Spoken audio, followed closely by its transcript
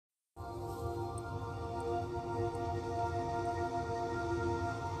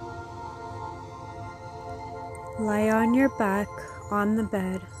Lie on your back on the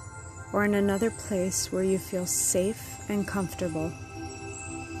bed or in another place where you feel safe and comfortable.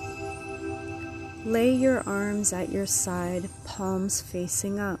 Lay your arms at your side, palms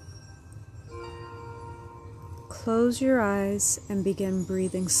facing up. Close your eyes and begin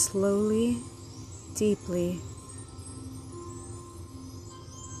breathing slowly, deeply.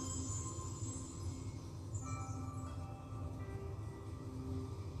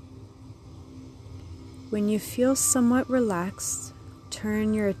 When you feel somewhat relaxed,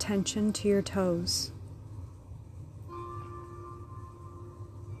 turn your attention to your toes.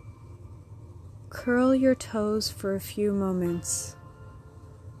 Curl your toes for a few moments,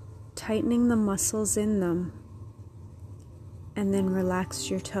 tightening the muscles in them, and then relax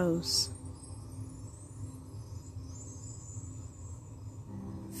your toes.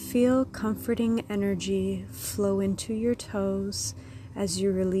 Feel comforting energy flow into your toes as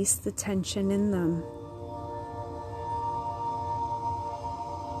you release the tension in them.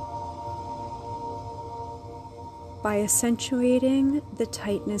 By accentuating the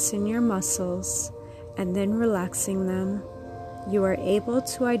tightness in your muscles and then relaxing them, you are able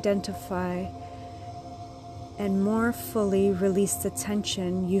to identify and more fully release the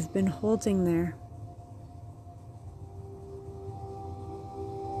tension you've been holding there.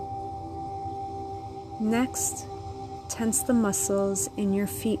 Next, tense the muscles in your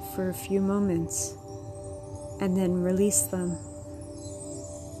feet for a few moments and then release them.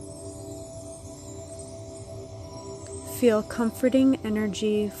 Feel comforting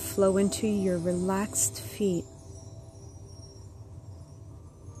energy flow into your relaxed feet.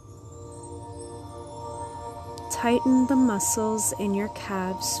 Tighten the muscles in your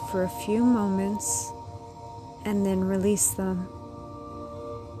calves for a few moments and then release them.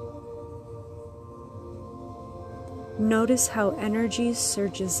 Notice how energy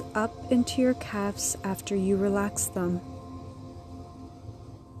surges up into your calves after you relax them.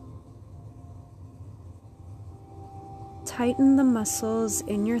 Tighten the muscles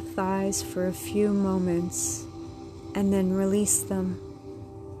in your thighs for a few moments and then release them.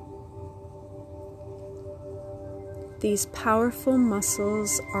 These powerful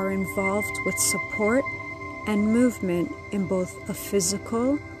muscles are involved with support and movement in both a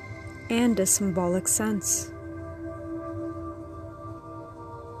physical and a symbolic sense.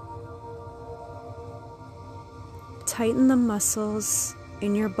 Tighten the muscles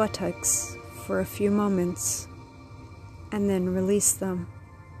in your buttocks for a few moments and then release them.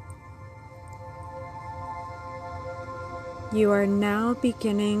 You are now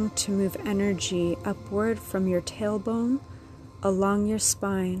beginning to move energy upward from your tailbone, along your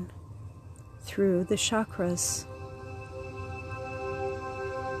spine, through the chakras.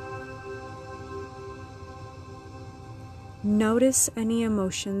 Notice any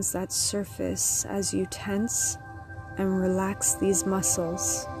emotions that surface as you tense and relax these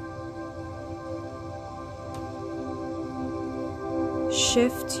muscles.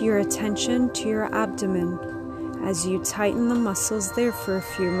 Shift your attention to your abdomen as you tighten the muscles there for a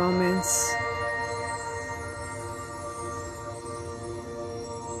few moments.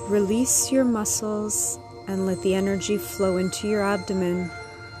 Release your muscles and let the energy flow into your abdomen.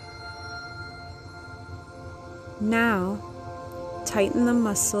 Now, tighten the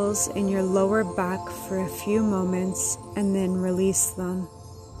muscles in your lower back for a few moments and then release them.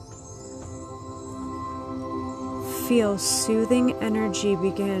 Feel soothing energy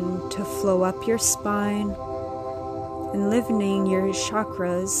begin to flow up your spine, enlivening your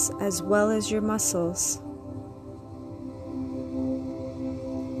chakras as well as your muscles.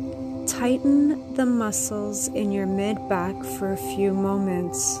 Tighten the muscles in your mid-back for a few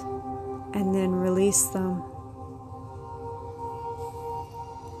moments and then release them.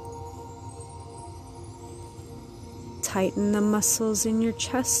 Tighten the muscles in your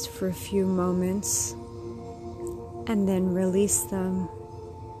chest for a few moments and then release them.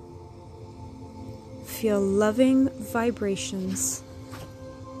 Feel loving vibrations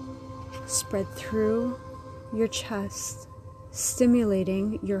spread through your chest,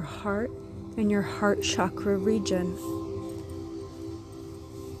 stimulating your heart and your heart chakra region.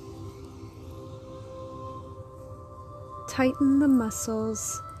 Tighten the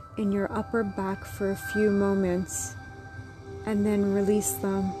muscles in your upper back for a few moments and then release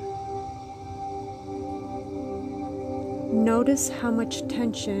them. Notice how much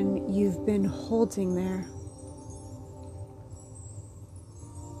tension you've been holding there.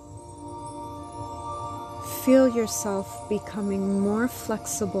 Feel yourself becoming more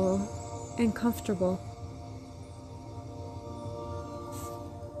flexible and comfortable.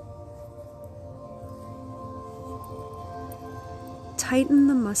 Tighten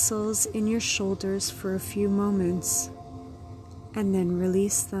the muscles in your shoulders for a few moments and then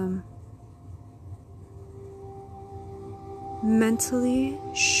release them. Mentally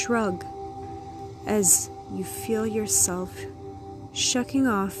shrug as you feel yourself shucking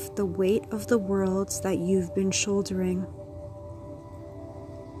off the weight of the world that you've been shouldering.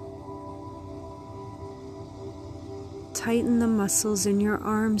 Tighten the muscles in your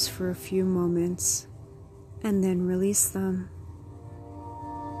arms for a few moments and then release them.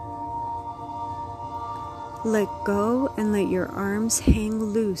 Let go and let your arms hang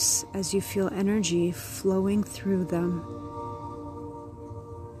loose as you feel energy flowing through them.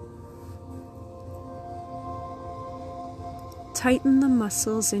 Tighten the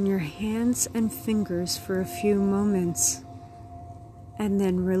muscles in your hands and fingers for a few moments and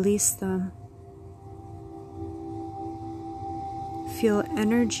then release them. Feel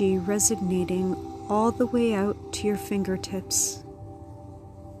energy resonating all the way out to your fingertips.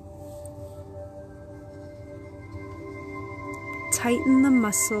 Tighten the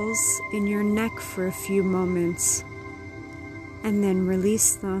muscles in your neck for a few moments and then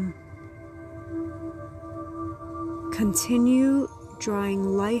release them. Continue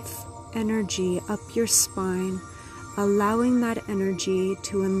drawing life energy up your spine, allowing that energy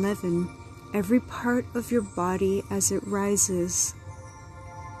to enliven every part of your body as it rises.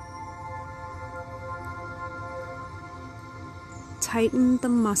 Tighten the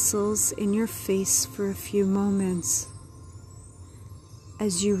muscles in your face for a few moments.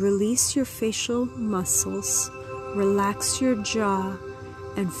 As you release your facial muscles, relax your jaw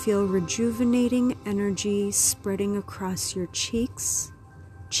and feel rejuvenating energy spreading across your cheeks,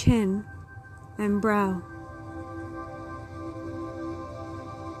 chin, and brow.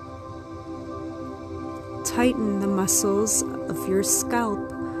 Tighten the muscles of your scalp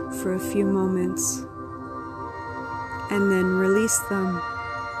for a few moments and then release them.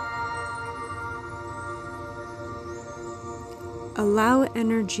 Allow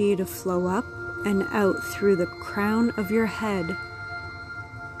energy to flow up and out through the crown of your head,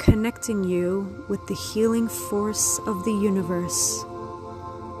 connecting you with the healing force of the universe.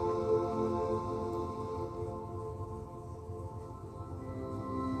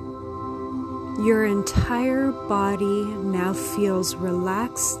 Your entire body now feels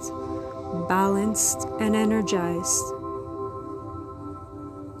relaxed, balanced, and energized.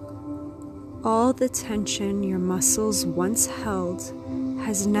 All the tension your muscles once held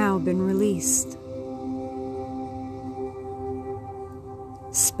has now been released.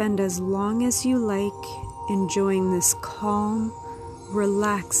 Spend as long as you like enjoying this calm,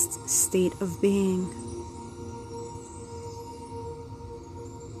 relaxed state of being.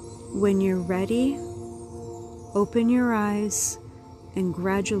 When you're ready, open your eyes and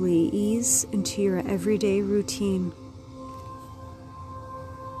gradually ease into your everyday routine.